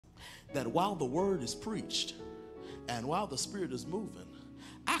that while the word is preached and while the Spirit is moving,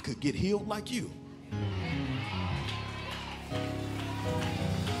 I could get healed like you.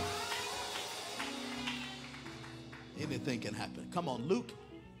 Anything can happen. Come on, Luke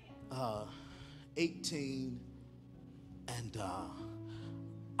 18, and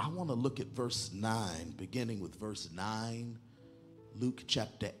I want to look at verse 9, beginning with verse 9. Luke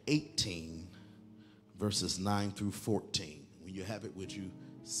chapter 18, verses 9 through 14. When you have it, would you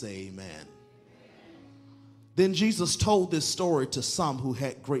say amen? Then Jesus told this story to some who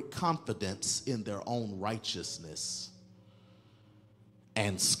had great confidence in their own righteousness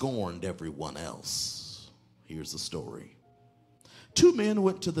and scorned everyone else. Here's the story. 2 men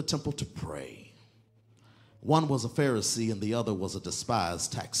went to the temple to pray. One was a Pharisee and the other was a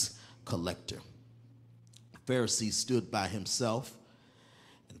despised tax collector. The Pharisee stood by himself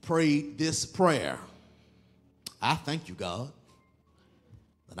and prayed this prayer. I thank you, God,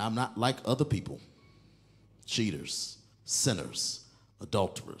 that I'm not like other people, cheaters, sinners,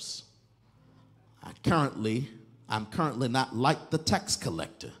 adulterers. I'm currently not like the tax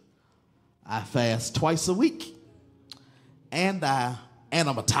collector. I fast twice a week, and I'm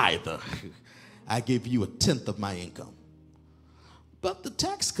a tither. I give you 1/10 of my income. But the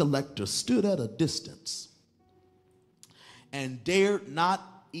tax collector stood at a distance and dared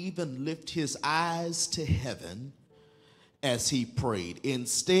not even lift his eyes to heaven as he prayed.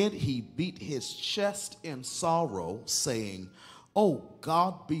 Instead, he beat his chest in sorrow, saying, "Oh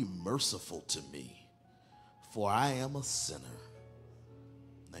God, be merciful to me, for I am a sinner."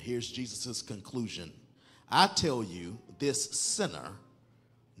 Now here's Jesus' conclusion. I tell you, this sinner,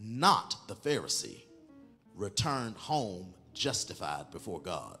 not the Pharisee, returned home justified before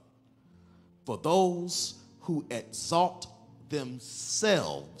God. For those who exalt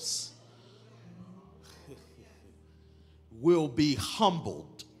themselves will be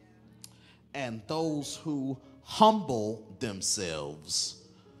humbled, and those who humble themselves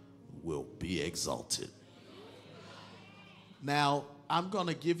will be exalted. Now, I'm going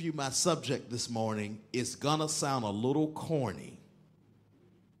to give you my subject this morning. It's going to sound a little corny,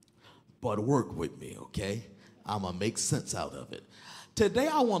 but work with me, okay? I'm going to make sense out of it. Today,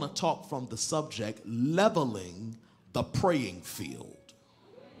 I want to talk from the subject, leveling the praying field.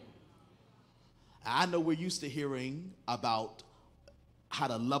 I know we're used to hearing about how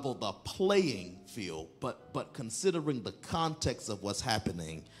to level the playing field, but considering the context of what's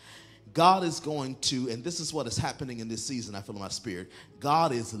happening, God is going to, and this is what is happening in this season, I feel in my spirit,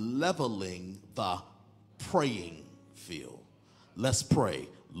 God is leveling the praying field. Let's pray.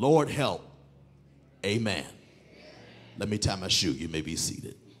 Lord, help. Amen. Let me tie my shoe. You may be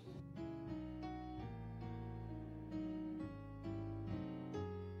seated.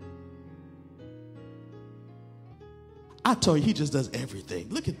 I told you, he just does everything.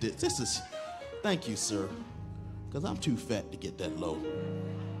 Look at this. This is, thank you, sir, because I'm too fat to get that low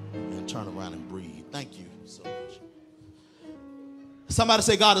and turn around and breathe. Thank you so much. Somebody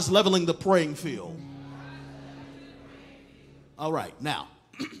say, God is leveling the praying field. All right, now,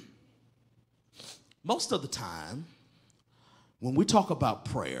 most of the time, when we talk about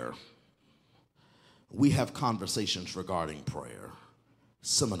prayer, we have conversations regarding prayer,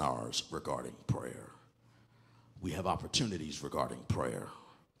 seminars regarding prayer. We have opportunities regarding prayer,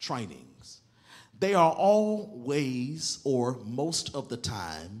 trainings. They are always, or most of the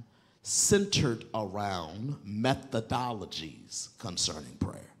time, centered around methodologies concerning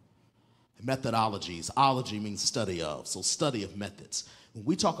prayer. Methodologies, ology means study of, so study of methods. When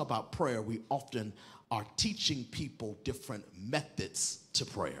we talk about prayer, we often are teaching people different methods to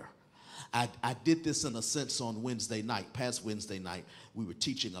prayer. I did this in a sense on Wednesday night, past Wednesday night. We were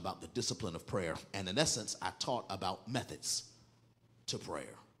teaching about the discipline of prayer. And in essence, I taught about methods to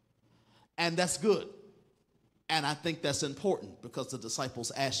prayer. And that's good. And I think that's important because the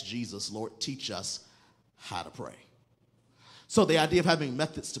disciples asked Jesus, Lord, teach us how to pray. So the idea of having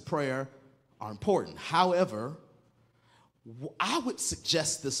methods to prayer are important. However, I would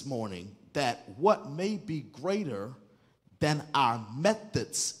suggest this morning that what may be greater than our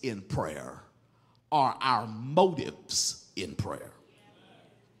methods in prayer are our motives in prayer.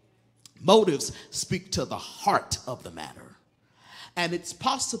 Motives speak to the heart of the matter. And it's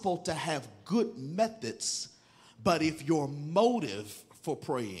possible to have good methods, but if your motive for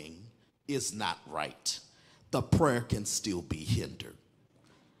praying is not right, the prayer can still be hindered.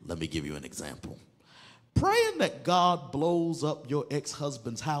 Let me give you an example. Praying that God blows up your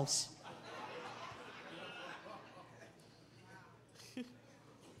ex-husband's house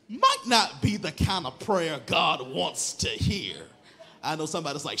might not be the kind of prayer God wants to hear. I know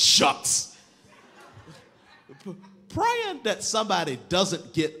somebody's like, shucks. praying that somebody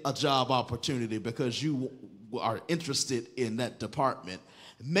doesn't get a job opportunity because you are interested in that department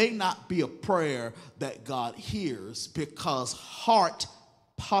may not be a prayer that God hears, because heart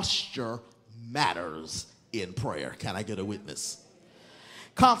posture matters in prayer. Can I get a witness?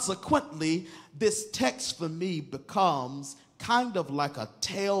 Consequently, this text for me becomes kind of like a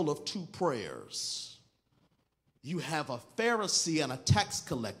tale of two prayers. You have a Pharisee and a tax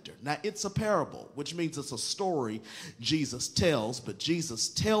collector. Now, it's a parable, which means it's a story Jesus tells, but Jesus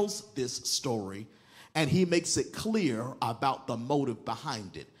tells this story and he makes it clear about the motive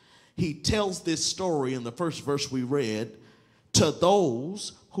behind it. He tells this story in the first verse we read to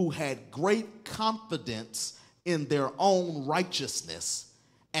those who had great confidence in their own righteousness,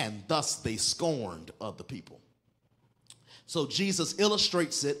 and thus they scorned other people. So Jesus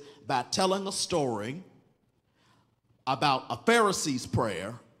illustrates it by telling a story about a Pharisee's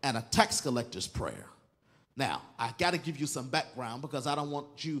prayer and a tax collector's prayer. Now, I got to give you some background because I don't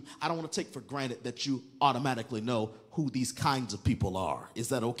want to take for granted that you automatically know who these kinds of people are. Is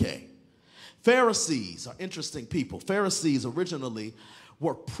that okay? Pharisees are interesting people. Pharisees originally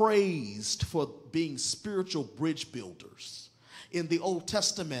were praised for being spiritual bridge builders. In the Old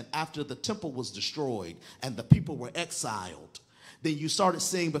Testament, after the temple was destroyed and the people were exiled, then you started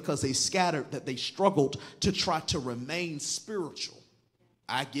seeing, because they scattered, that they struggled to try to remain spiritual.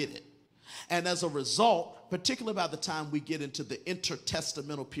 I get it. And as a result, particularly by the time we get into the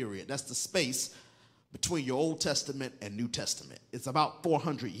intertestamental period, that's the space between your Old Testament and New Testament. It's about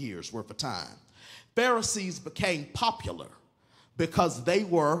 400 years worth of time. Pharisees became popular because they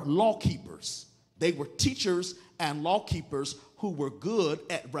were law keepers. They were teachers and law keepers who were good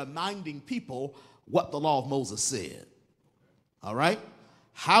at reminding people what the law of Moses said. All right?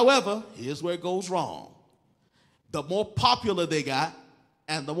 However, here's where it goes wrong. The more popular they got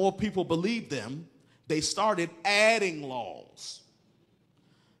and the more people believed them, they started adding laws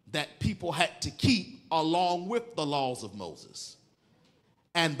that people had to keep along with the laws of Moses.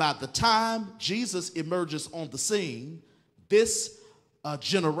 And by the time Jesus emerges on the scene, this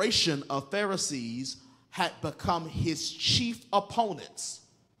generation of Pharisees had become his chief opponents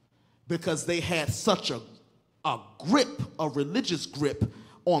because they had such a grip, a religious grip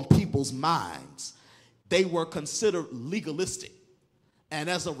on people's minds. They were considered legalistic. And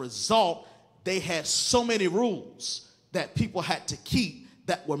as a result, they had so many rules that people had to keep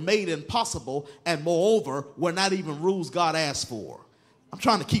that were made impossible, and moreover, were not even rules God asked for. I'm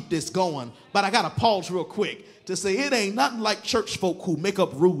trying to keep this going, but I got to pause real quick to say it ain't nothing like church folk who make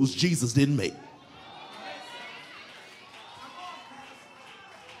up rules Jesus didn't make.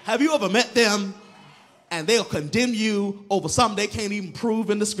 Have you ever met them and they'll condemn you over something they can't even prove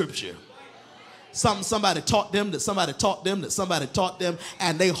in the scripture? Something somebody taught them, that somebody taught them, that somebody taught them,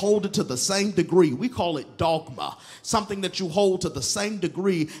 and they hold it to the same degree. We call it dogma, something that you hold to the same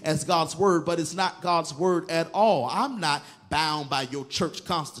degree as God's word, but it's not God's word at all. I'm not bound by your church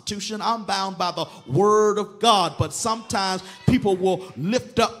constitution. I'm bound by the word of God, but sometimes people will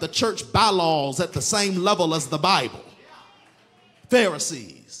lift up the church bylaws at the same level as the Bible.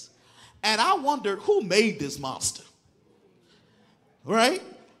 Pharisees. And I wondered who made this monster, right?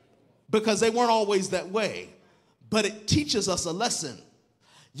 Because they weren't always that way. But it teaches us a lesson.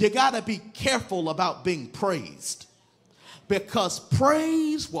 You got to be careful about being praised, because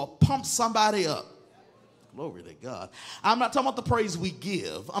praise will pump somebody up. Glory to God. I'm not talking about the praise we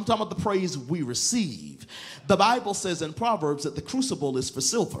give. I'm talking about the praise we receive. The Bible says in Proverbs that the crucible is for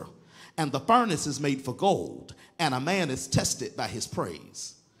silver and the furnace is made for gold, and a man is tested by his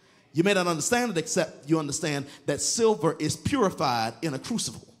praise. You may not understand it, except you understand that silver is purified in a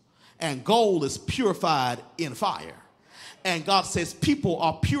crucible and gold is purified in fire. And God says people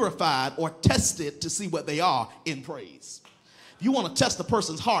are purified or tested to see what they are in praise. If you want to test a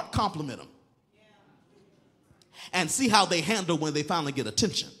person's heart, compliment them and see how they handle when they finally get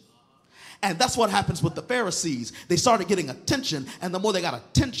attention. And that's what happens with the Pharisees. They started getting attention, and the more they got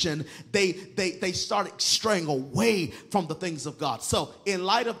attention, they started straying away from the things of God. So in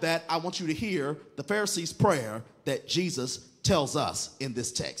light of that, I want you to hear the Pharisees' prayer that Jesus tells us in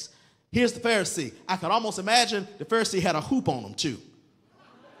this text. Here's the Pharisee. I can almost imagine the Pharisee had a hoop on him too.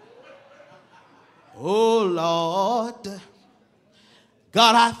 Oh, Lord.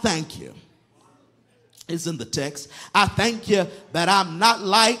 God, I thank you. It's in the text. I thank you that I'm not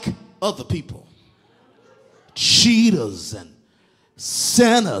like other people. Cheaters and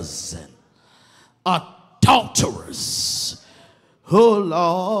sinners and adulterers. Oh,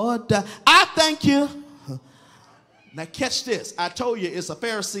 Lord. I thank you. Now catch this. I told you it's a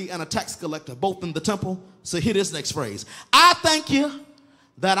Pharisee and a tax collector, both in the temple. So hear this next phrase. I thank you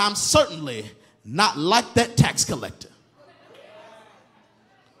that I'm certainly not like that tax collector.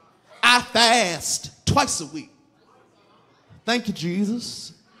 I fast twice a week. Thank you,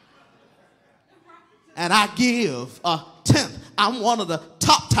 Jesus. And I give a tenth. I'm one of the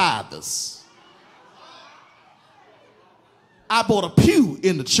top tithers. I bought a pew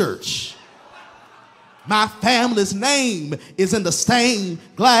in the church. My family's name is in the stained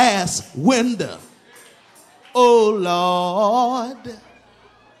glass window. Oh, Lord.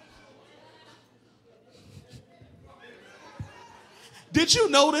 Did you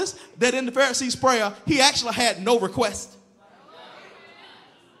notice that in the Pharisee's prayer, he actually had no request?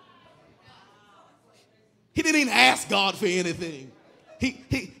 He didn't even ask God for anything.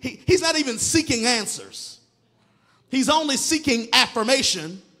 He's not even seeking answers. He's only seeking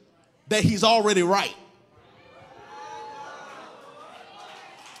affirmation that he's already right.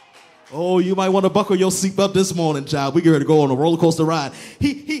 Oh, you might want to buckle your seatbelt this morning, child. We're going to go on a roller coaster ride.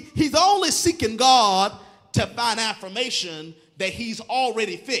 He's only seeking God to find affirmation that he's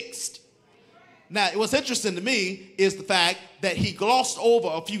already fixed. Now, what's interesting to me is the fact that he glossed over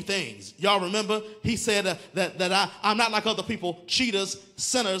a few things. Y'all remember? He said that I'm not like other people, cheaters,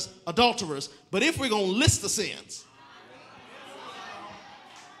 sinners, adulterers. But if we're going to list the sins,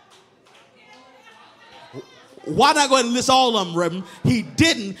 why not go ahead and list all of them, Reverend? He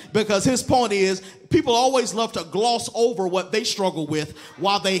didn't, because his point is people always love to gloss over what they struggle with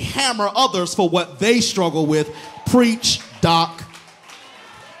while they hammer others for what they struggle with. Preach, Doc.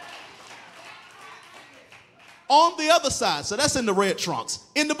 On the other side, so that's in the red trunks.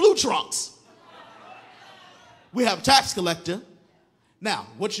 In the blue trunks, we have a tax collector. Now,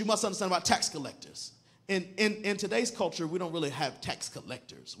 what you must understand about tax collectors. In today's culture, we don't really have tax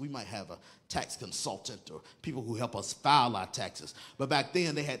collectors. We might have a tax consultant or people who help us file our taxes. But back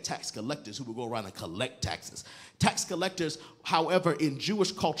then, they had tax collectors who would go around and collect taxes. Tax collectors, however, in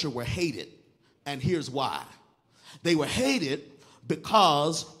Jewish culture were hated. And here's why. They were hated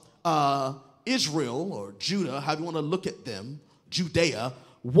because Israel, or Judah, however you want to look at them, Judea,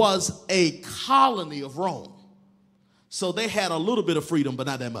 was a colony of Rome. So they had a little bit of freedom, but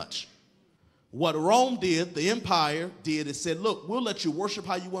not that much. What Rome did, the empire did, is said, look, we'll let you worship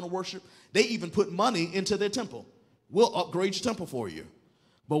how you want to worship. They even put money into their temple. We'll upgrade your temple for you.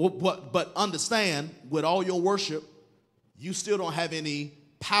 But understand, with all your worship, you still don't have any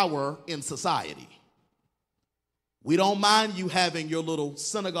power in society. We don't mind you having your little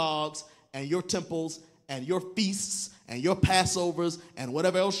synagogues and your temples and your feasts and your Passovers and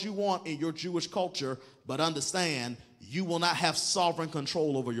whatever else you want in your Jewish culture, but understand, you will not have sovereign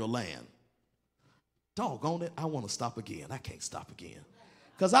control over your land. Doggone it, I want to stop again. I can't stop again.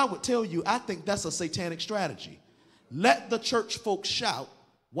 Because I would tell you, I think that's a satanic strategy. Let the church folks shout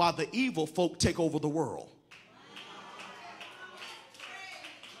while the evil folk take over the world.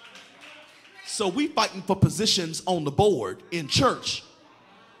 So we fighting for positions on the board in church,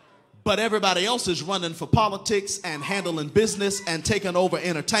 but everybody else is running for politics and handling business and taking over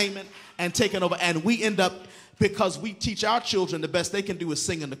entertainment and taking over, and we end up, because we teach our children the best they can do is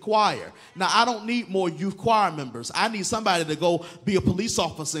sing in the choir. Now, I don't need more youth choir members. I need somebody to go be a police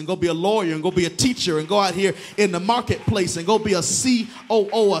officer and go be a lawyer and go be a teacher and go out here in the marketplace and go be a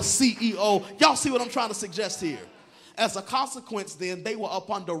COO, a CEO. Y'all see what I'm trying to suggest here? As a consequence, then, they were up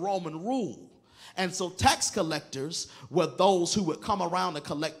under Roman rule. And so tax collectors were those who would come around and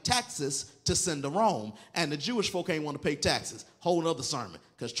collect taxes to send to Rome. And the Jewish folk ain't want to pay taxes. Whole other sermon,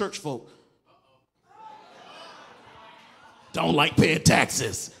 because church folk don't like paying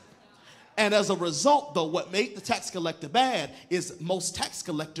taxes. And as a result, though, what made the tax collector bad is most tax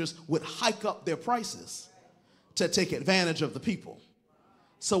collectors would hike up their prices to take advantage of the people.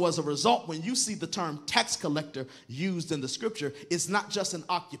 So as a result, when you see the term tax collector used in the scripture, it's not just an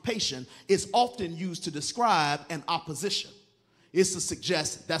occupation. It's often used to describe an opposition. It's to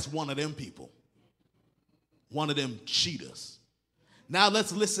suggest that's one of them people, one of them cheaters. Now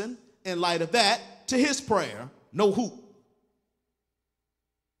let's listen, in light of that, to his prayer, no hoop.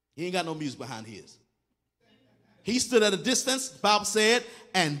 He ain't got no music behind his. He stood at a distance, the Bible said,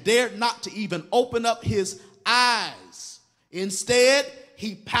 and dared not to even open up his eyes. Instead,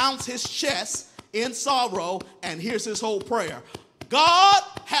 he pounds his chest in sorrow, and here's his whole prayer. God,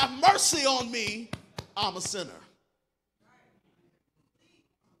 have mercy on me. I'm a sinner.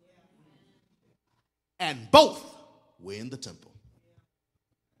 And both were in the temple.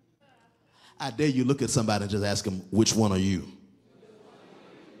 I dare you look at somebody and just ask them, which one are you?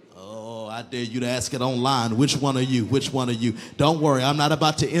 I dare you to ask it online. Which one are you? Which one are you? Don't worry, I'm not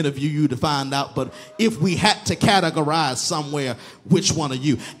about to interview you to find out, but if we had to categorize somewhere, which one are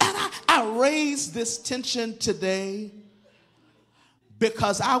you? And I raise this tension today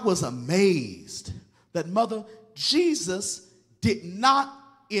because I was amazed that, Mother, Jesus did not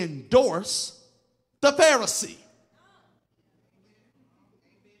endorse the Pharisee.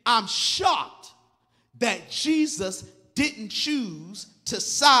 I'm shocked that Jesus didn't choose to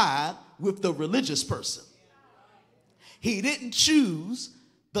side with the religious person. He didn't choose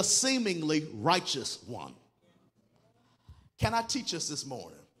the seemingly righteous one. Can I teach us this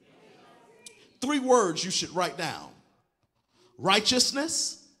morning? 3 words you should write down: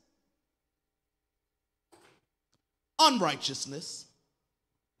 righteousness, unrighteousness,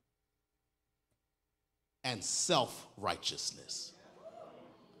 and self-righteousness.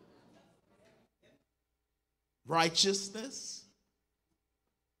 Righteousness,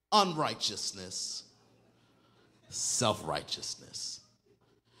 unrighteousness, self-righteousness.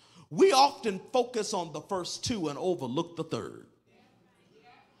 We often focus on the first 2 and overlook the third.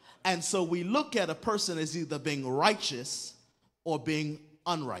 And so we look at a person as either being righteous or being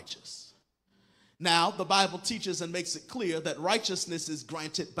unrighteous. Now, the Bible teaches and makes it clear that righteousness is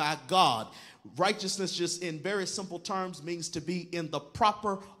granted by God. Righteousness, just in very simple terms, means to be in the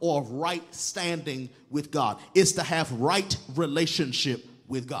proper or right standing with God. It's to have right relationship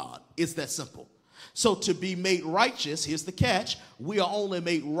with God. It's that simple. So to be made righteous, here's the catch: we are only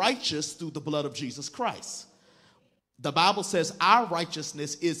made righteous through the blood of Jesus Christ. The Bible says our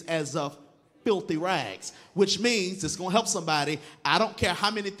righteousness is as of filthy rags, which means it's going to help somebody. I don't care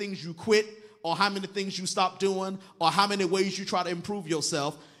how many things you quit or how many things you stop doing or how many ways you try to improve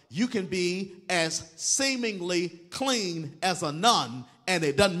yourself. You can be as seemingly clean as a nun, and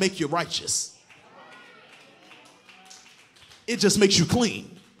it doesn't make you righteous. It just makes you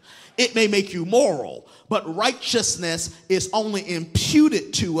clean. It may make you moral, but righteousness is only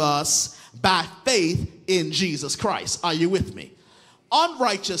imputed to us by faith in Jesus Christ. Are you with me?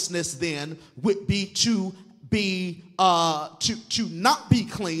 Unrighteousness then would be to not be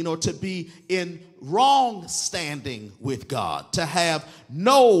clean, or to be in wrong standing with God, to have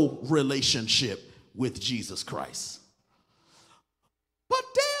no relationship with Jesus Christ. But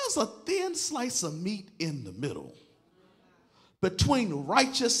there's a thin slice of meat in the middle between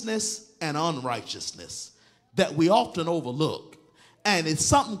righteousness and unrighteousness that we often overlook, and it's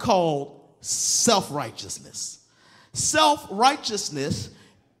something called self-righteousness. Self-righteousness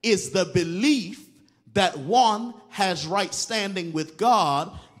is the belief that one has right standing with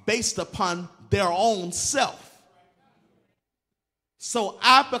God based upon their own self. So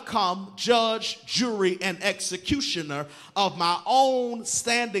I become judge, jury, and executioner of my own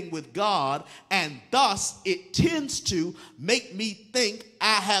standing with God, and thus it tends to make me think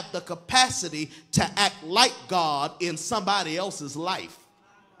I have the capacity to act like God in somebody else's life.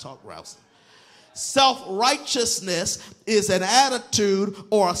 Talk, Rouson. Self-righteousness is an attitude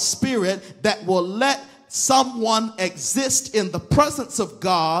or a spirit that will let someone exist in the presence of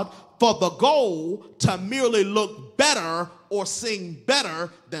God for the goal to merely look better or sing better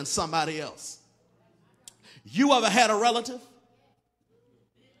than somebody else. You ever had a relative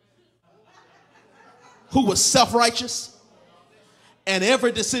who was self-righteous, and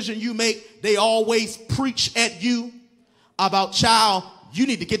every decision you make, they always preach at you about, child, you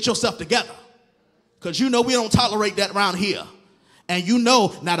need to get yourself together, because you know we don't tolerate that around here. And you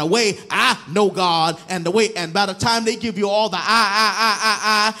know, now the way I know God, and by the time they give you all the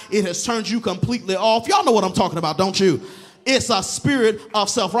it has turned you completely off. Y'all know what I'm talking about, don't you? It's a spirit of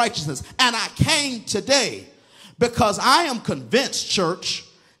self-righteousness. And I came today because I am convinced, church,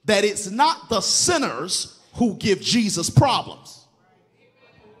 that it's not the sinners who give Jesus problems.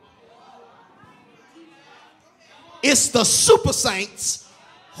 It's the super saints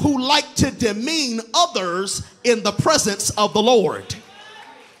who like to demean others in the presence of the Lord.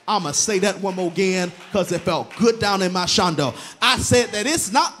 I'm going to say that one more again because it felt good down in my shondo. I said that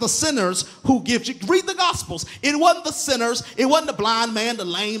it's not the sinners who give you. Read the Gospels. It wasn't the sinners. It wasn't the blind man, the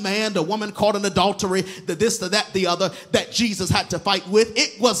lame man, the woman caught in adultery, the this, the that, the other that Jesus had to fight with.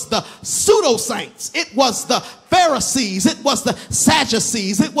 It was the pseudo-saints. It was the Pharisees. It was the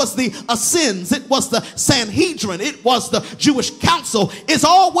Sadducees. It was the Essenes. It was the Sanhedrin. It was the Jewish council. It's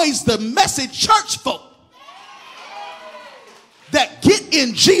always the messy church folk that get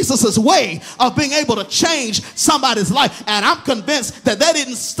in Jesus's way of being able to change somebody's life. And I'm convinced that that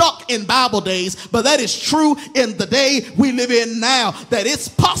isn't stuck in Bible days, but that is true in the day we live in now, that it's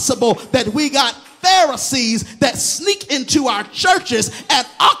possible that we got Pharisees that sneak into our churches and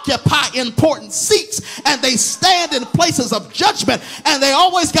occupy important seats, and they stand in places of judgment, and they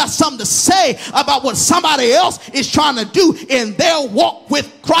always got something to say about what somebody else is trying to do in their walk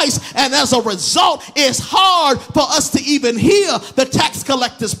with Christ. And as a result, it's hard for us to even hear the tax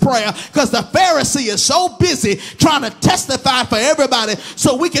collector's prayer because the Pharisee is so busy trying to testify for everybody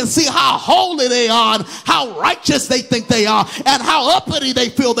so we can see how holy they are and how righteous they think they are and how uppity they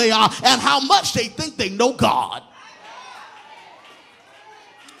feel they are and how much they think they know God.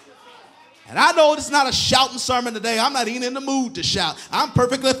 And I know it's not a shouting sermon today. I'm not even in the mood to shout. I'm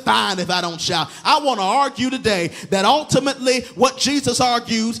perfectly fine if I don't shout. I want to argue today that ultimately what Jesus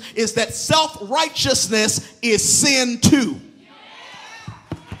argues is that self-righteousness is sin too.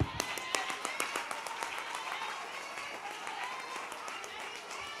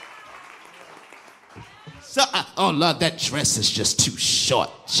 So, oh Lord, that dress is just too short,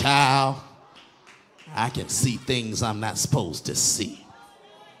 child. I can see things I'm not supposed to see.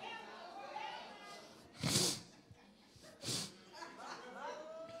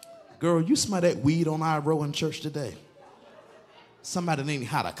 Girl, you smell that weed on our row in church today? Somebody didn't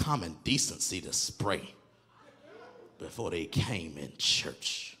have the common decency to spray before they came in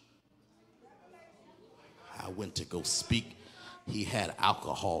church. I went to go speak. He had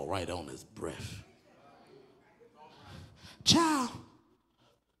alcohol right on his breath. Child,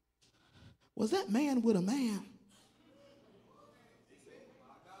 was that man with a man?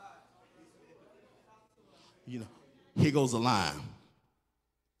 You know, here goes the line.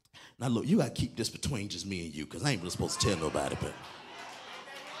 Now look, you got to keep this between just me and you because I ain't really supposed to tell nobody.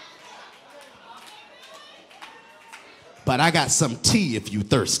 But I got some tea if you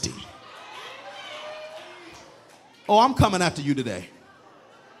thirsty. Oh, I'm coming after you today.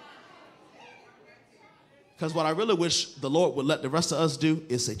 Because what I really wish the Lord would let the rest of us do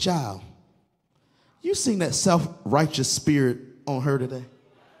is say, child, you seen that self-righteous spirit on her today?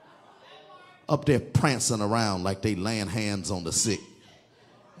 Up there prancing around like they laying hands on the sick.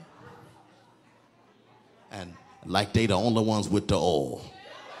 And like they the only ones with the oil.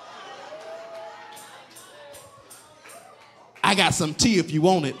 I got some tea if you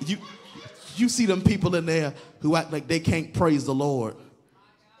want it. You see them people in there who act like they can't praise the Lord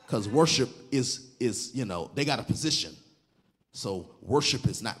because worship is, you know, they got a position. So worship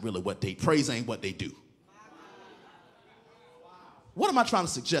is not really what they, praise ain't what they do. What am I trying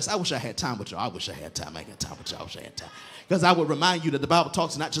to suggest? I wish I had time with y'all. I wish I had time. I ain't got time with y'all. I wish I had time. Because I would remind you that the Bible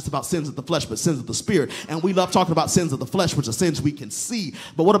talks not just about sins of the flesh, but sins of the spirit. And we love talking about sins of the flesh, which are sins we can see.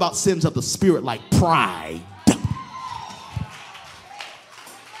 But what about sins of the spirit like pride?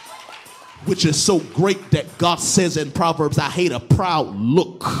 Which is so great that God says in Proverbs, I hate a proud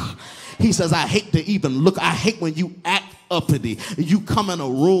look. He says, I hate to even look. I hate when you act uppity. You come in a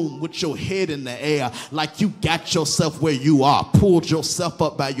room with your head in the air like you got yourself where you are, pulled yourself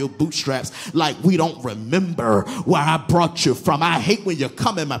up by your bootstraps like we don't remember where I brought you from. I hate when you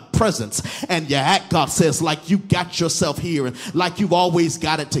come in my presence and you act, God says, like you got yourself here and like you've always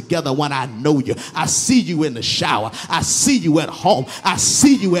got it together when I know you. I see you in the shower. I see you at home. I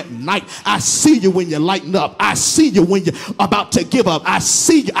see you at night. I see you when you're lighting up. I see you when you're about to give up. I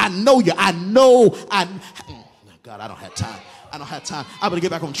see you. I know you. I know. God, I don't have time. I don't have time. I'm going to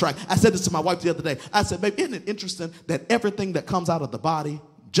get back on track. I said this to my wife the other day. I said, babe, isn't it interesting that everything that comes out of the body,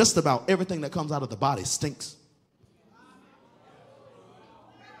 just about everything that comes out of the body stinks?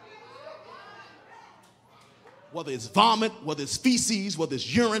 Whether it's vomit, whether it's feces, whether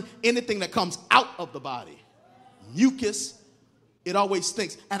it's urine, anything that comes out of the body, mucus, it always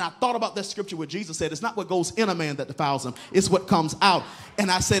stinks. And I thought about that scripture where Jesus said, it's not what goes in a man that defiles him, it's what comes out. And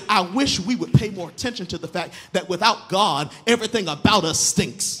I said, I wish we would pay more attention to the fact that without God, everything about us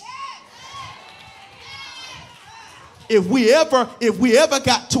stinks. If we ever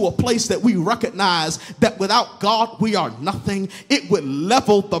got to a place that we recognize that without God, we are nothing, it would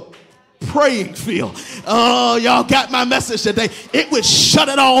level the praying field. Oh, y'all got my message today. It would shut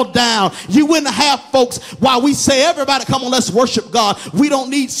it all down. You wouldn't have folks while we say, everybody come on, let's worship God. We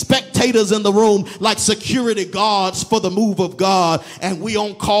don't need spectators in the room like security guards for the move of God, and we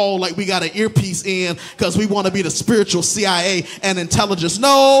on call like we got an earpiece in because we want to be the spiritual CIA and intelligence.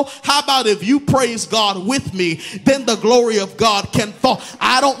 No, how about if you praise God with me, then the glory of God can fall.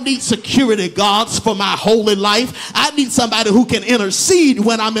 I don't need security guards for my holy life. I need somebody who can intercede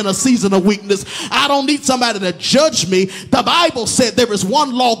when I'm in a season of weakness. I don't need somebody to judge me. The Bible said there is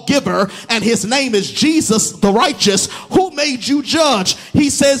one lawgiver and his name is Jesus the righteous, who made you judge? He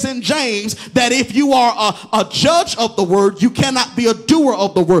says in James that if you are a judge of the word, you cannot be a doer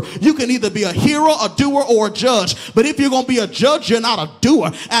of the word. You can either be a hearer, a doer, or a judge. But if you're going to be a judge, you're not a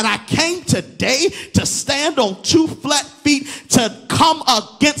doer. And I came today to stand on 2 flat feet to come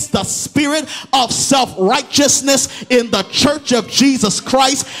against the spirit of self-righteousness in the church of Jesus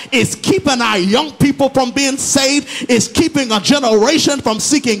Christ. It's keeping our young people from being saved. It's keeping a generation from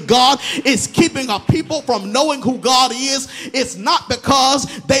seeking God. It's keeping a people from knowing who God is. It's not because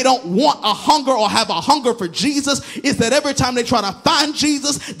they don't want a hunger or have a hunger for Jesus. It's that every time they try to find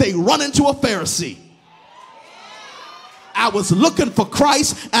Jesus, they run into a Pharisee. I was looking for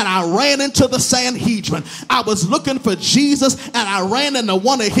Christ and I ran into the Sanhedrin. I was looking for Jesus and I ran into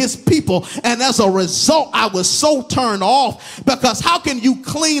one of his people. And as a result, I was so turned off, because how can you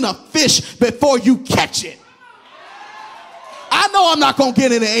clean a fish before you catch it? I know I'm not going to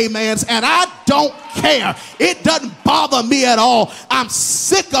get any amens, and I don't care. It doesn't bother me at all. I'm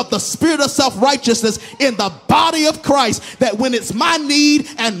sick of the spirit of self-righteousness in the body of Christ, that when it's my need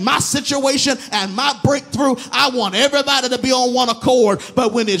and my situation and my breakthrough, I want everybody to be on one accord.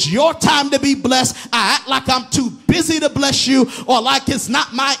 But when it's your time to be blessed, I act like I'm too busy to bless you, or like it's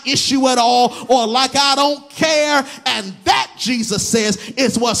not my issue at all, or like I don't care. And that, Jesus says,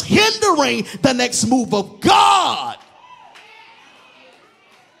 is what's hindering the next move of God.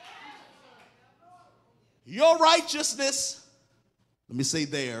 Your righteousness, let me say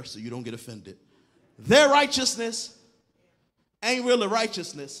there so you don't get offended. Their righteousness ain't really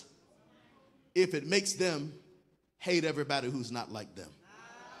righteousness if it makes them hate everybody who's not like them.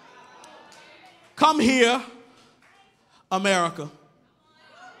 Come here, America.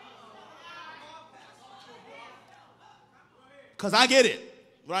 Because I get it,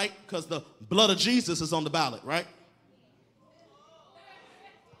 right? Because the blood of Jesus is on the ballot, right?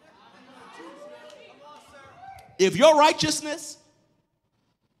 If your righteousness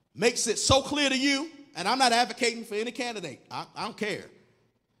makes it so clear to you, and I'm not advocating for any candidate, I don't care.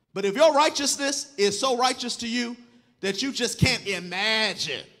 But if your righteousness is so righteous to you that you just can't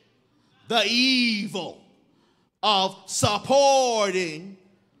imagine the evil of supporting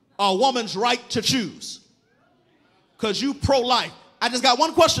a woman's right to choose because you pro-life, I just got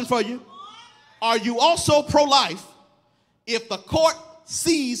one question for you. Are you also pro-life if the court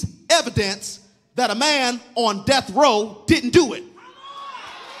sees evidence that a man on death row didn't do it,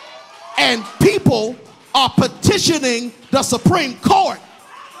 and people are petitioning the Supreme Court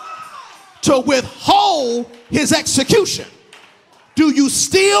to withhold his execution? Do you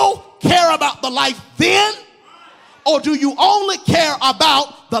still care about the life then, or do you only care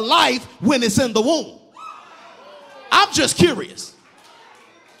about the life when it's in the womb? I'm just curious.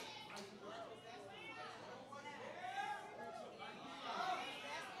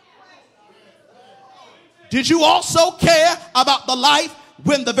 Did you also care about the life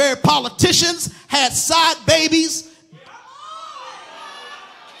when the very politicians had side babies?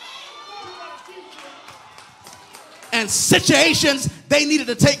 And situations they needed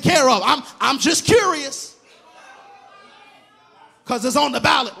to take care of. I'm just curious. Because it's on the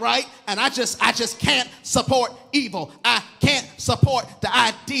ballot, right? And I just can't support evil. I can't support the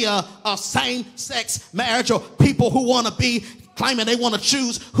idea of same-sex marriage, or people who want to be claiming they want to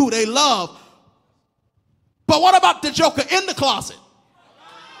choose who they love. But what about the joker in the closet?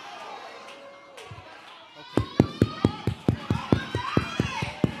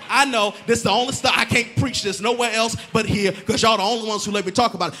 I know this is the only stuff I can't preach this nowhere else but here, because y'all the only ones who let me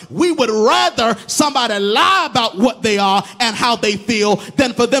talk about it. We would rather somebody lie about what they are and how they feel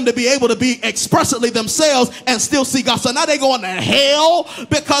than for them to be able to be expressly themselves and still see God. So now they're going to hell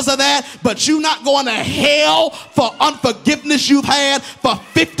because of that, but you not going to hell for unforgiveness you've had for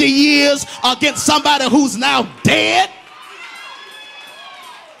 50 years against somebody who's now dead.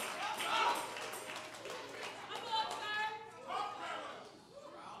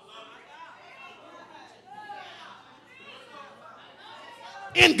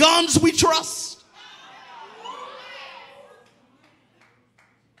 In guns we trust.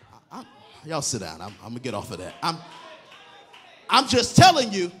 Y'all sit down. I'm going to get off of that. I'm just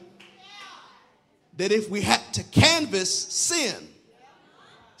telling you that if we had to canvass sin,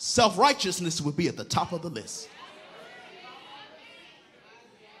 self-righteousness would be at the top of the list.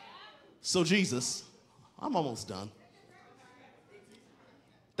 So Jesus, I'm almost done.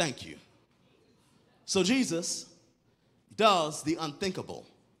 Thank you. So Jesus does the unthinkable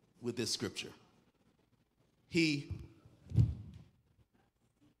with this scripture. He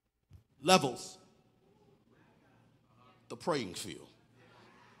levels the playing field.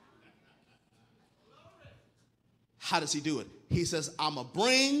 How does he do it? He says, I'm going to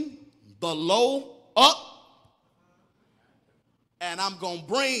bring the low up and I'm going to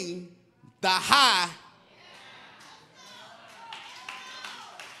bring the high.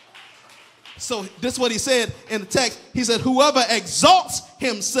 So this is what he said in the text. He said, whoever exalts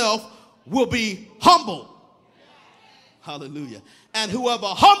himself will be humbled. Hallelujah. And whoever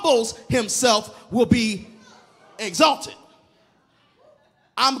humbles himself will be exalted.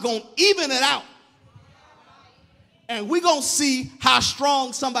 I'm going to even it out. And we're going to see how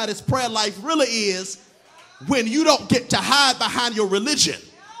strong somebody's prayer life really is when you don't get to hide behind your religion.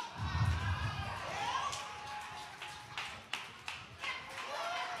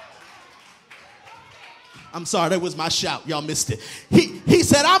 I'm sorry, that was my shout. Y'all missed it. He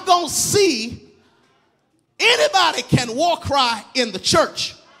said, I'm going to see anybody can war cry in the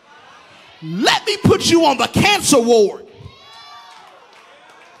church. Let me put you on the cancer ward.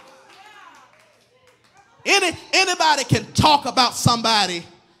 Anybody can talk about somebody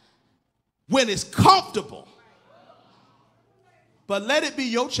when it's comfortable, but let it be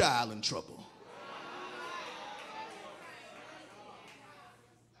your child in trouble.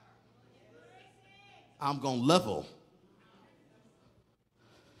 I'm going to level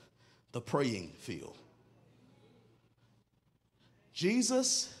the praying field.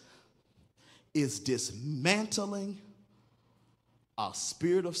 Jesus is dismantling our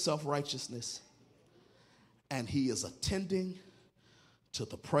spirit of self-righteousness, and he is attending to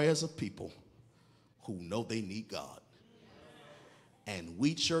the prayers of people who know they need God. And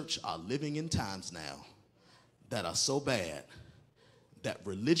we, church, are living in times now that are so bad that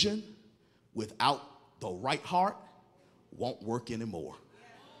religion without the right heart won't work anymore.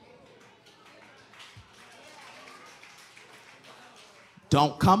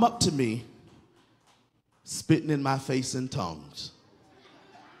 Don't come up to me spitting in my face in tongues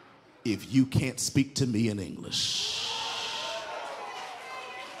if you can't speak to me in English.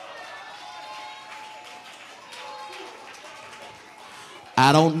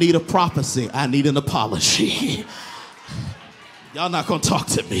 I don't need a prophecy. I need an apology. Y'all not going to talk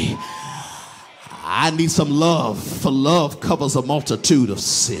to me. I need some love, for love covers a multitude of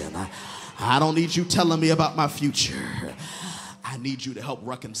sin. I don't need you telling me about my future. I need you to help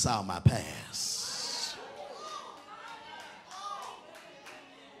reconcile my past.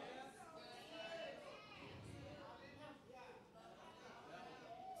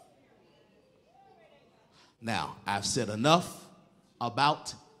 Now, I've said enough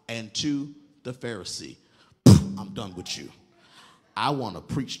about and to the Pharisee. I'm done with you. I want to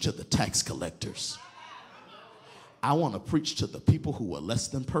preach to the tax collectors. I want to preach to the people who are less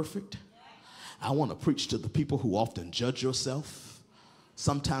than perfect. I want to preach to the people who often judge yourself,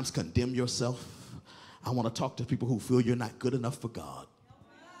 sometimes condemn yourself. I want to talk to people who feel you're not good enough for God.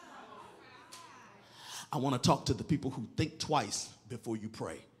 I want to talk to the people who think twice before you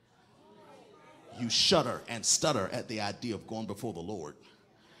pray. You shudder and stutter at the idea of going before the Lord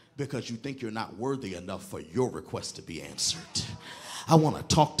because you think you're not worthy enough for your request to be answered. I want to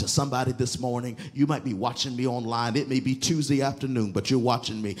talk to somebody this morning. You might be watching me online. It may be Tuesday afternoon, but you're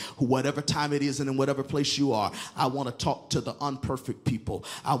watching me. Whatever time it is and in whatever place you are, I want to talk to the unperfect people.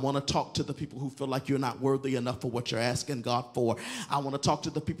 I want to talk to the people who feel like you're not worthy enough for what you're asking God for. I want to talk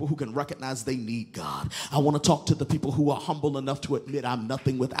to the people who can recognize they need God. I want to talk to the people who are humble enough to admit I'm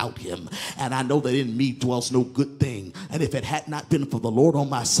nothing without him. And I know that in me dwells no good thing. And if it had not been for the Lord on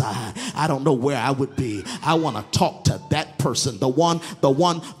my side, I don't know where I would be. I want to talk to that person, the one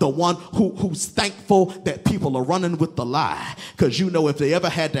who's thankful that people are running with the lie. Because you know if they ever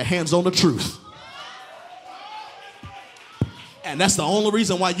had their hands on the truth. And that's the only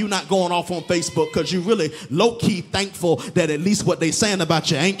reason why you're not going off on Facebook, because you're really low-key thankful that at least what they're saying about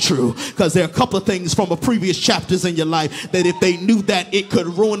you ain't true. Because there are a couple of things from a previous chapters in your life that if they knew that, it could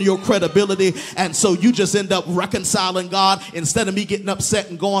ruin your credibility. And so you just end up reconciling God. Instead of me getting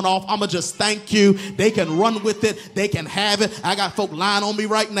upset and going off, I'm going to just thank you. They can run with it. They can have it. I got folk lying on me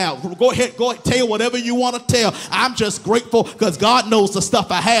right now. Go ahead, tell whatever you want to tell. I'm just grateful because God knows the stuff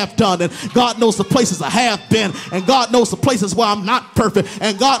I have done, and God knows the places I have been, and God knows the places where I'm not perfect,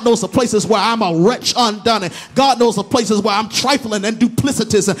 and God knows the places where I'm a wretch undone, and God knows the places where I'm trifling and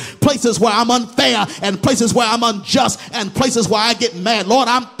duplicitous, and places where I'm unfair, and places where I'm unjust, and places where I get mad. Lord,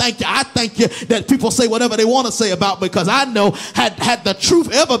 I thank you that people say whatever they want to say about me, because I know had the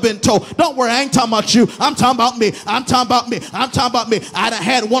truth ever been told, don't worry, I ain't talking about you, I'm talking about me, I'm talking about me, I'm talking about me. I done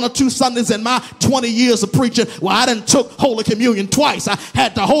had 1 or 2 Sundays in my 20 years of preaching where I done took Holy Communion twice. I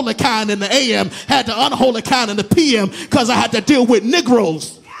had the holy kind in the AM, had the unholy kind in the PM, because I had to deal with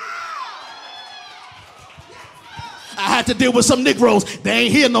Negroes. I had to deal with some Negroes. They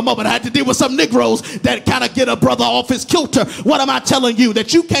ain't here no more, but I had to deal with some Negroes that kind of get a brother off his kilter. What am I telling you?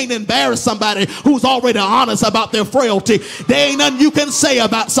 That you can't embarrass somebody who's already honest about their frailty. There ain't nothing you can say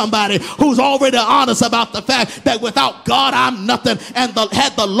about somebody who's already honest about the fact that without God, I'm nothing. And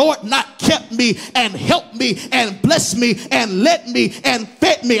had the Lord not kept me and helped me and blessed me and led me and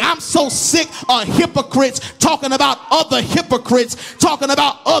fed me, I'm so sick of hypocrites talking about other hypocrites, talking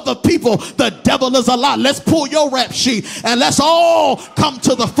about other people. The devil is a lie. Let's pull your rap sheet and let's all come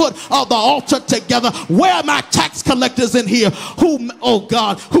to the foot of the altar together. Where are my tax collectors in here who, oh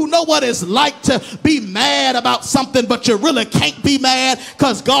God, who know what it's like to be mad about something, but you really can't be mad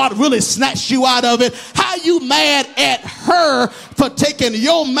because God really snatched you out of it? How you mad at her for taking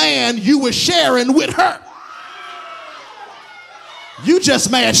your man you were sharing with her? You just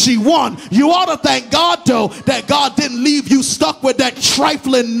mad she won. You ought to thank God, though, that God didn't leave you stuck with that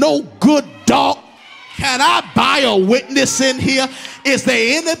trifling, no good dog. Can I buy a witness in here? Is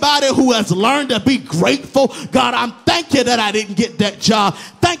there anybody who has learned to be grateful? God, I'm thank you that I didn't get that job.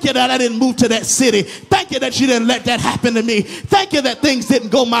 Thank you that I didn't move to that city. Thank you that you didn't let that happen to me. Thank you that things didn't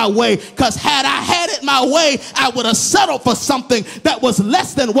go my way. Because had I had it my way, I would have settled for something that was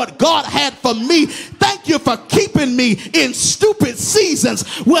less than what God had for me. Thank you for keeping me in stupid seasons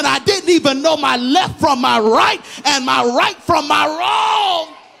when I didn't even know my left from my right and my right from my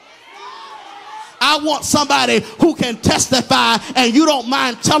wrong. I want somebody who can testify, and you don't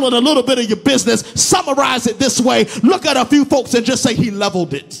mind telling a little bit of your business. Summarize it this way. Look at a few folks and just say, he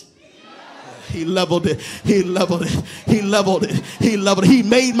leveled it. He leveled it. He leveled it. He leveled it. He leveled it. He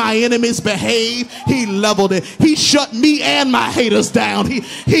made my enemies behave. He leveled it. He shut me and my haters down.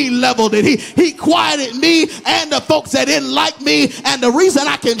 He leveled it. He quieted me and the folks that didn't like me. And the reason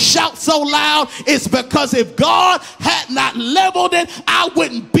I can shout so loud is because if God had not leveled it, I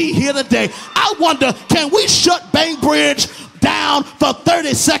wouldn't be here today. I wonder, can we shut Bainbridge down for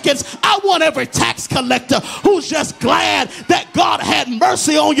 30 seconds? I want every tax collector who's just glad that God had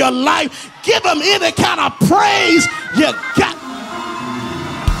mercy on your life. Give him any kind of praise you got.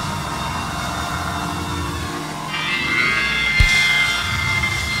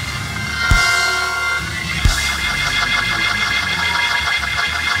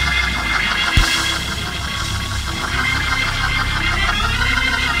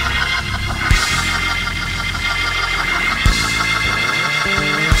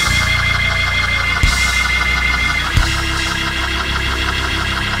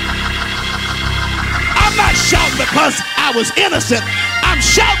 Because I was innocent. I'm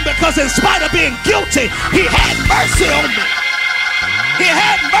shouting because in spite of being guilty, he had mercy on me. He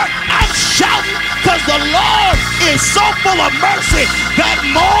had mercy. I'm shouting because the Lord is so full of mercy that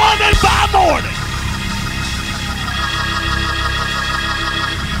morning by morning,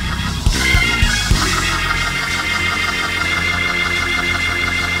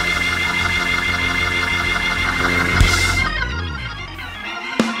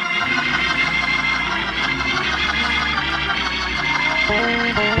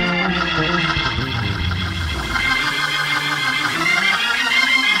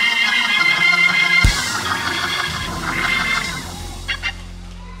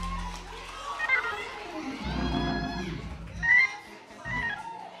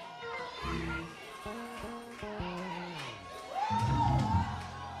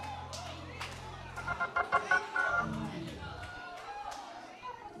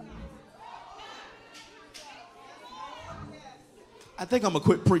 I think I'm gonna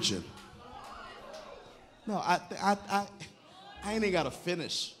quit preaching. No, I ain't even gotta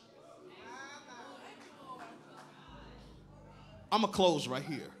finish. I'm gonna close right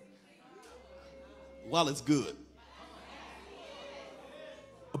here while it's good.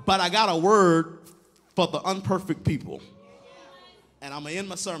 But I got a word for the unperfect people. And I'm gonna end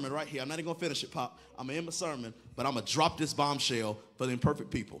my sermon right here. I'm not even gonna finish it, Pop. I'm gonna end my sermon, but I'm gonna drop this bombshell for the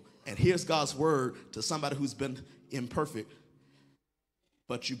imperfect people. And here's God's word to somebody who's been imperfect,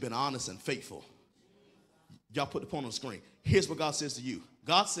 but you've been honest and faithful. Y'all put the point on the screen. Here's what God says to you.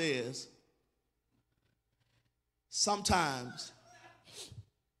 God says, sometimes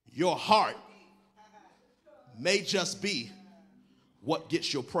your heart may just be what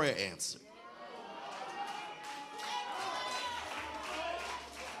gets your prayer answered.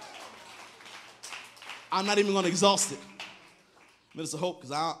 I'm not even going to exhaust it, Minister Hope,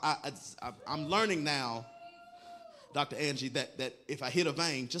 because I'm learning now, Dr. Angie, that if I hit a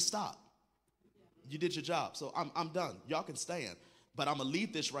vein, just stop. You did your job, so I'm done. Y'all can stand, but I'm gonna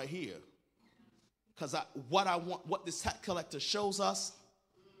leave this right here, because what this tax collector shows us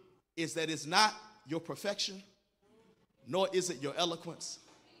is that it's not your perfection, nor is it your eloquence,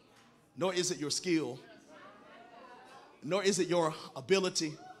 nor is it your skill, nor is it your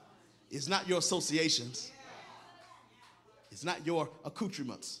ability. It's not your associations. It's not your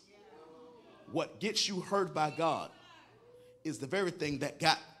accoutrements. What gets you heard by God is the very thing that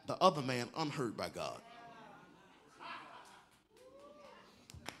got the other man unheard by God.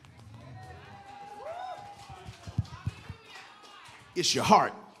 It's your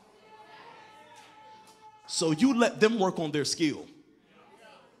heart. So you let them work on their skill.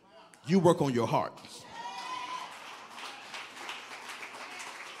 You work on your heart.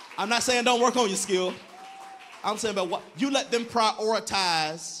 I'm not saying don't work on your skill. I'm saying about what you let them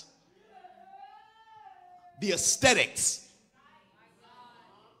prioritize the aesthetics,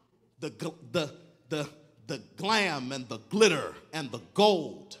 the glam and the glitter and the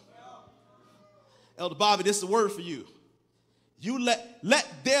gold. Elder Bobby, this is a word for you. You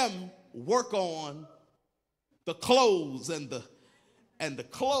let them work on the clothes and the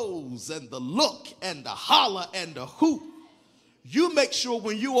clothes and the look and the holler and the hoop. You make sure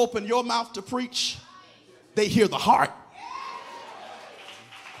when you open your mouth to preach, they hear the heart.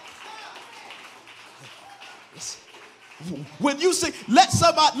 When you sing, let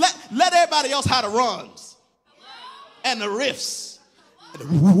everybody else have the runs and the riffs. And the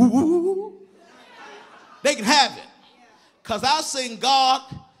woo. They can have it. Because I've seen God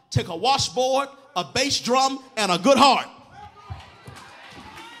take a washboard, a bass drum, and a good heart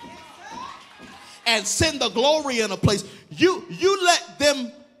and send the glory in a place. You let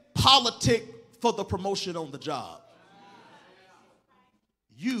them politic for the promotion on the job.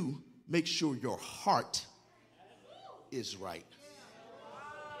 You make sure your heart is right.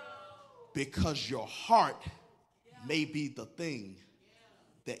 Because your heart may be the thing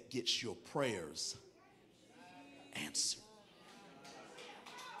that gets your prayers answered.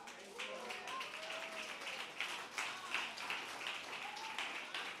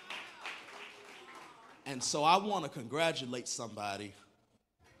 And so I want to congratulate somebody,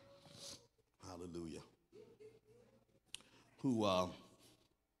 hallelujah, who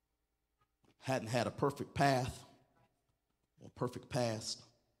hadn't had a perfect path or perfect past,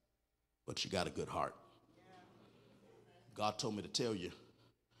 but you got a good heart. God told me to tell you,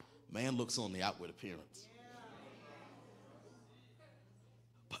 man looks on the outward appearance,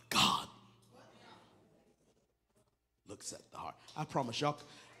 but God looks at the heart. I promise y'all,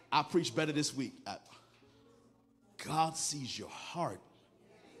 I preach better this week. God sees your heart.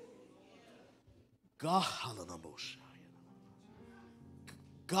 God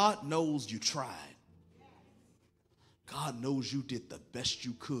knows you tried. God knows you did the best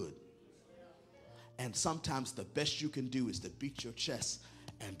you could. And sometimes the best you can do is to beat your chest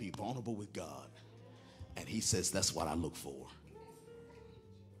and be vulnerable with God. And he says, that's what I look for.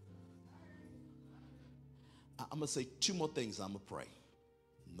 I'm going to say two more things. I'm going to pray.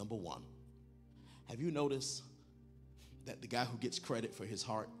 Number one, have you noticed that the guy who gets credit for his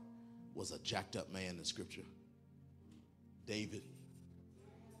heart was a jacked up man in Scripture? David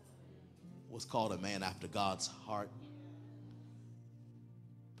was called a man after God's heart.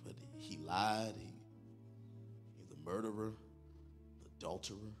 But he lied. He's a murderer,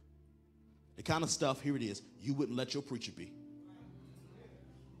 adulterer. The kind of stuff, here it is, you wouldn't let your preacher be.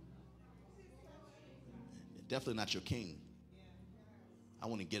 And definitely not your king. I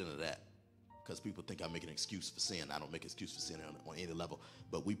want to get into that because people think I make an excuse for sin. I don't make an excuse for sin on any level.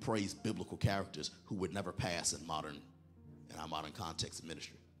 But we praise biblical characters who would never pass in our modern context of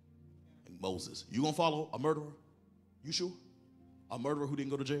ministry. And Moses, you gonna follow a murderer? You sure? A murderer who didn't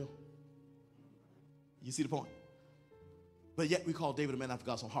go to jail? You see the point? But yet we call David a man after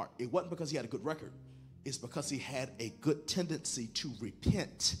God's own heart. It wasn't because he had a good record. It's because he had a good tendency to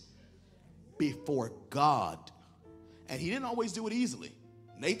repent before God. And he didn't always do it easily.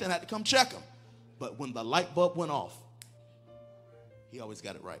 Nathan had to come check him. But when the light bulb went off, he always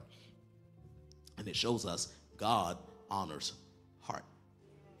got it right. And it shows us God honors heart.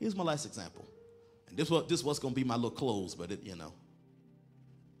 Here's my last example. And this was going to be my little close, but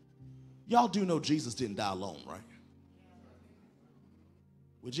y'all do know Jesus didn't die alone, right?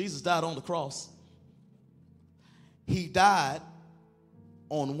 When Jesus died on the cross, he died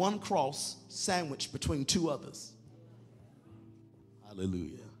on one cross sandwiched between two others.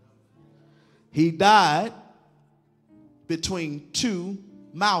 Hallelujah. He died between two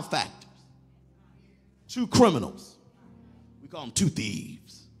malefactors, two criminals. We call them two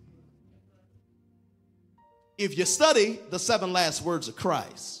thieves. If you study the 7 last words of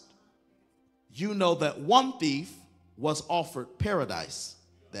Christ, you know that one thief was offered paradise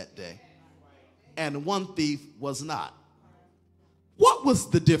that day, and one thief was not. What was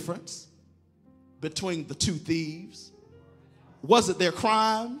the difference between the two thieves? Was it their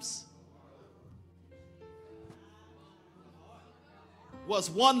crimes? Was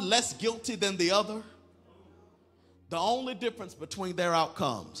one less guilty than the other? The only difference between their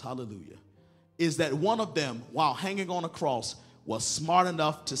outcomes, hallelujah, is that one of them, while hanging on a cross, was smart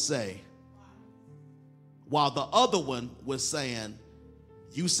enough to say, while the other one was saying,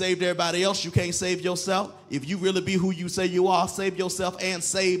 you saved everybody else, you can't save yourself. If you really be who you say you are, save yourself and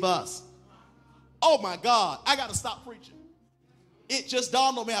save us. Oh my God, I got to stop preaching. It just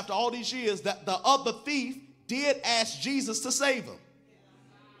dawned on me after all these years that the other thief did ask Jesus to save him.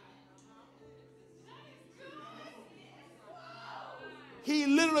 He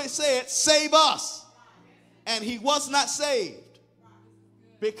literally said, save us. And he was not saved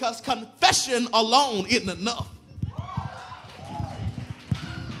because confession alone isn't enough.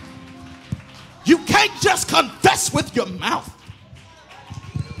 You can't just confess with your mouth.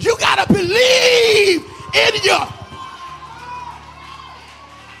 You got to believe in your.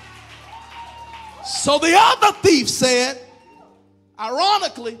 So the other thief said,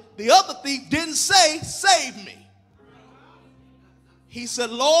 ironically, the other thief didn't say, save me. He said,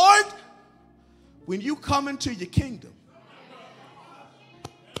 Lord, when you come into your kingdom,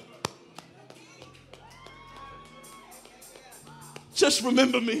 just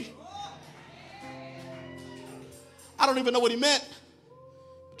remember me. I don't even know what he meant.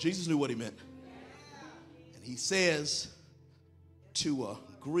 Jesus knew what he meant. And he says to a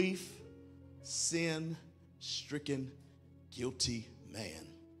grief, sin-stricken, guilty man,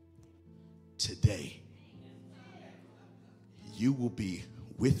 today you will be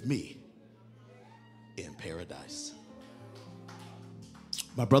with me in paradise.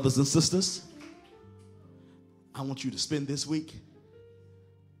 My brothers and sisters, I want you to spend this week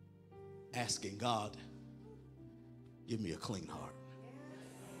asking God, give me a clean heart.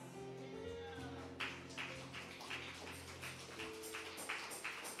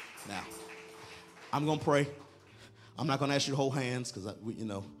 Now, I'm going to pray. I'm not going to ask you to hold hands because,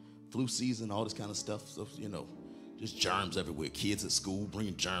 flu season, all this kind of stuff. So, just germs everywhere. Kids at school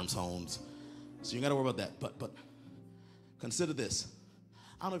bringing germs home. So you got to worry about that. But consider this.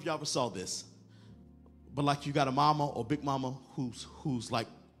 I don't know if y'all ever saw this, but like you got a mama or big mama who's like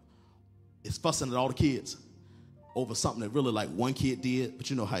is fussing at all the kids over something that really like one kid did, but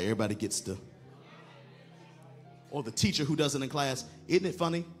you know how everybody gets to. Or the teacher who does it in class. Isn't it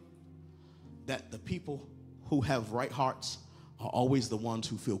funny that the people who have right hearts are always the ones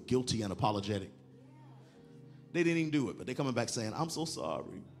who feel guilty and apologetic? They didn't even do it, but they're coming back saying, I'm so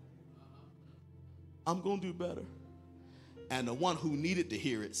sorry. I'm going to do better. And the one who needed to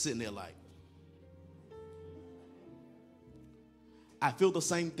hear it sitting there like, I feel the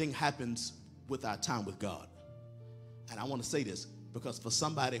same thing happens with our time with God. And I want to say this because for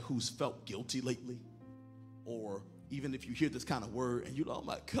somebody who's felt guilty lately, or even if you hear this kind of word and you're like, oh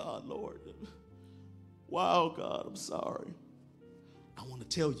my God, Lord, wow, God, I'm sorry. I want to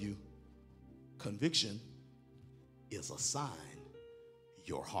tell you, conviction is a sign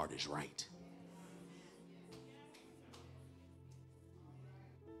your heart is right.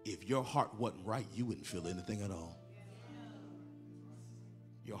 If your heart wasn't right, you wouldn't feel anything at all.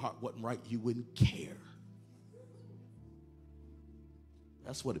 Your heart wasn't right, you wouldn't care.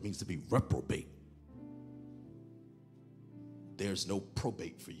 That's what it means to be reprobate. There's no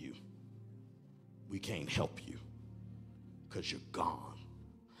probate for you. We can't help you because you're gone.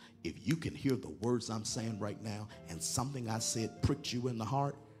 If you can hear the words I'm saying right now and something I said pricked you in the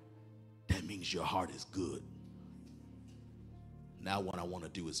heart, that means your heart is good. Now what I want to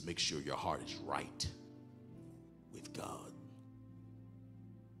do is make sure your heart is right with God.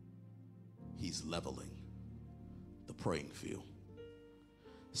 He's leveling the playing field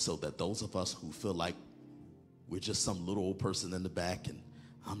so that those of us who feel like we're just some little old person in the back and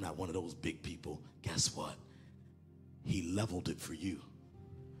I'm not one of those big people, guess what? He leveled it for you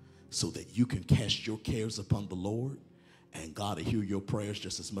so that you can cast your cares upon the Lord and God will hear your prayers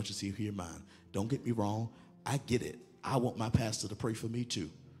just as much as he'll hear mine. Don't get me wrong. I get it. I want my pastor to pray for me too.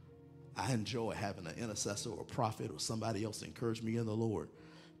 I enjoy having an intercessor or prophet or somebody else to encourage me in the Lord.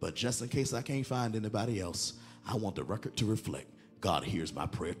 But just in case I can't find anybody else, I want the record to reflect God hears my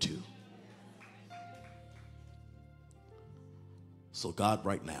prayer too. So God,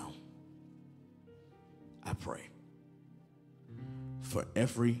 right now, I pray for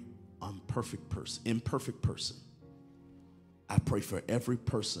every imperfect person. I pray for every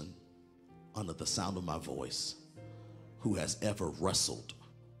person under the sound of my voice who has ever wrestled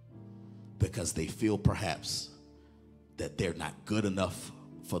because they feel perhaps that they're not good enough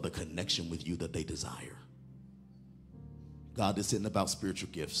for the connection with you that they desire. God, this isn't about spiritual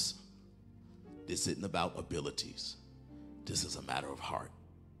gifts. This isn't about abilities. This is a matter of heart.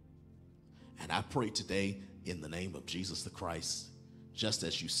 And I pray today in the name of Jesus the Christ just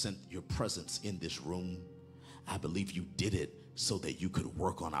as you sent your presence in this room, I believe you did it so that you could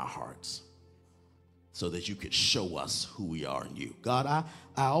work on our hearts, so that you could show us who we are in you. God, I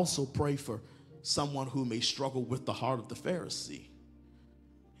also pray for someone who may struggle with the heart of the Pharisee.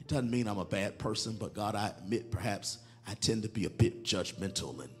 It doesn't mean I'm a bad person, but God, I admit perhaps I tend to be a bit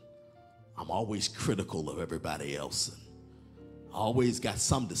judgmental, and I'm always critical of everybody else, and I always got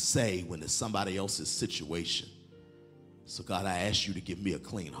something to say when it's somebody else's situation. So God, I ask you to give me a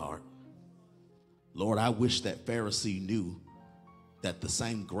clean heart. Lord, I wish that Pharisee knew that the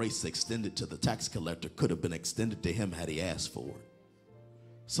same grace extended to the tax collector could have been extended to him had he asked for it.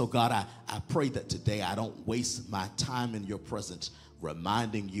 So God, I pray that today I don't waste my time in your presence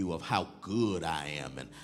reminding you of how good I am and